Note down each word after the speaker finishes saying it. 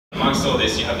amongst all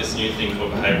this, you have this new thing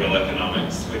called behavioural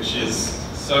economics, which is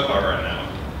so hot right now.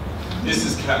 This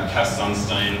is Cass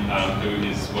Sunstein, who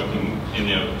is working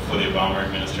for the Obama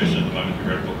administration at the moment, who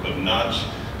wrote a book called Nudge,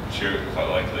 which you're quite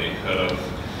likely heard of.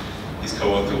 His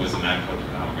co-author was a man called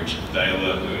Richard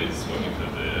Thaler, who is working for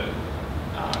the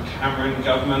Cameron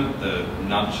government, the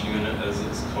Nudge unit as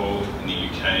it's called in the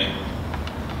UK.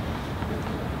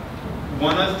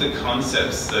 One of the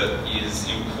concepts that is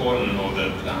important, or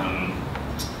that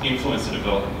influenced the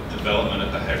development of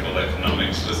behavioural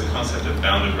economics, was the concept of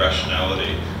bounded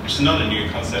rationality, which is not a new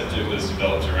concept. It was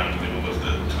developed around the middle of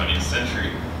the 20th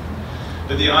century.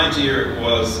 But the idea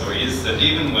was, or is, that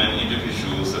even when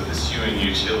individuals are pursuing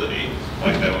utility,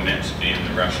 like they were meant to be in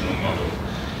the rational model,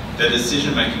 their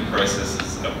decision-making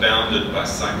processes are bounded by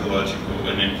psychological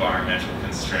and environmental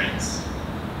constraints.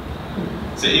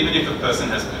 So even if a person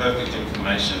has perfect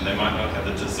information, they might not have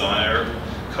the desire,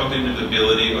 cognitive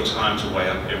ability, or time to weigh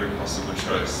up every possible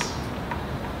choice.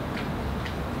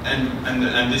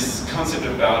 And this concept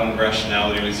of bounded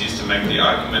rationality was used to make the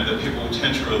argument that people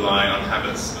tend to rely on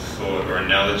habits of thought or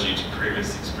analogy to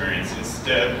previous experience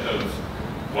instead of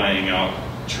weighing up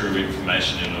true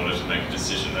information in order to make a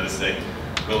decision. That is, they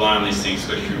rely on these things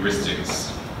called heuristics.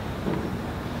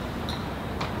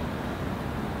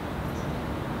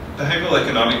 Behavioural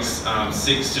economics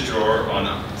seeks to draw on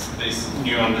these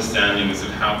new understandings of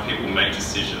how people make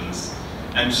decisions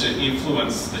and to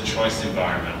influence the choice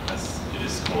environment, as it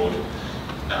is called,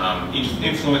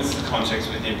 influence the context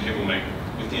within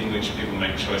which people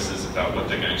make choices about what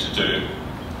they're going to do,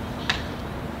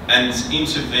 and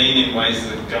intervene in ways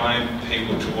that guide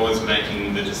people towards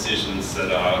making the decisions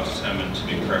that are determined to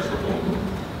be preferable.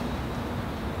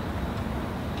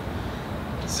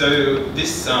 So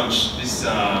this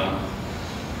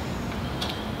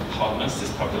hotness,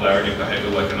 this popularity of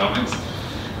behavioural economics,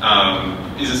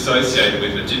 is associated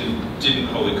with, but didn't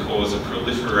wholly cause, a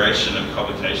proliferation of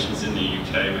publications in the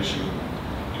UK, which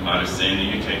you might have seen,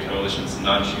 the UK Coalition's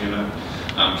Nudge Unit,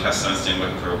 Cass Sunstein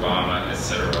working for Obama,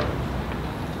 etc.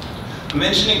 I'm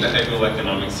mentioning behavioural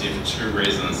economics here for two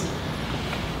reasons.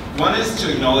 One is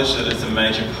to acknowledge that it's a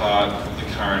major part of the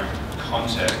current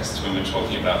context when we're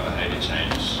talking about behaviour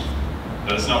change.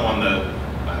 But it's not one that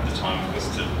I have the time, of course,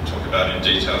 to talk about in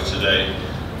detail today.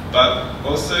 But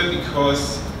also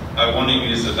because I want to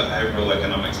use a behavioural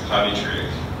economics party trick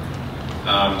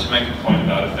to make a point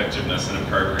about effectiveness and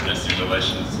appropriateness in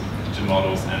relation to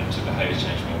models and to behaviour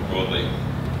change more broadly.